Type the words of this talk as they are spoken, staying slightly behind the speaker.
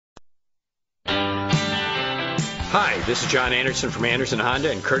Hi, this is John Anderson from Anderson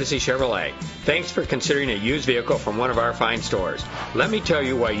Honda and Courtesy Chevrolet. Thanks for considering a used vehicle from one of our fine stores. Let me tell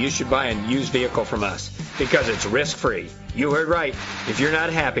you why you should buy a used vehicle from us. Because it's risk-free. You heard right. If you're not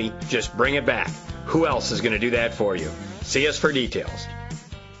happy, just bring it back. Who else is going to do that for you? See us for details.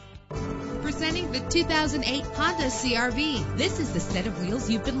 Presenting the 2008 Honda CR-V. This is the set of wheels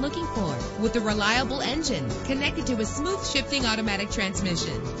you've been looking for, with a reliable engine connected to a smooth shifting automatic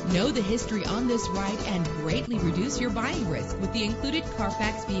transmission. Know the history on this ride and greatly reduce your buying risk with the included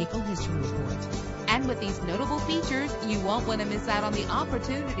Carfax Vehicle History Report. And with these notable features, you won't want to miss out on the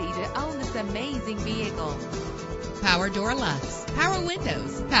opportunity to own this amazing vehicle. Power door locks, power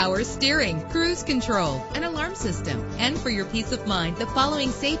windows, power steering, cruise control, an alarm system. And for your peace of mind, the following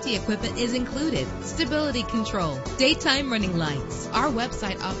safety equipment is included: stability control, daytime running lights. Our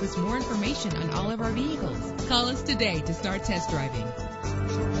website offers more information on all of our vehicles. Call us today to start test driving.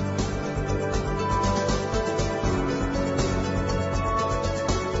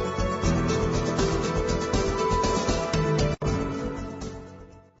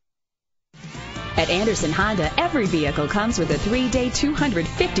 At Anderson Honda, every vehicle comes with a 3-day,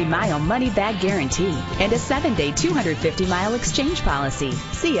 250-mile money-back guarantee and a 7-day, 250-mile exchange policy.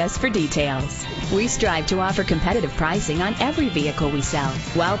 See us for details. We strive to offer competitive pricing on every vehicle we sell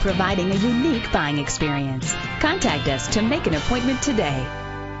while providing a unique buying experience. Contact us to make an appointment today.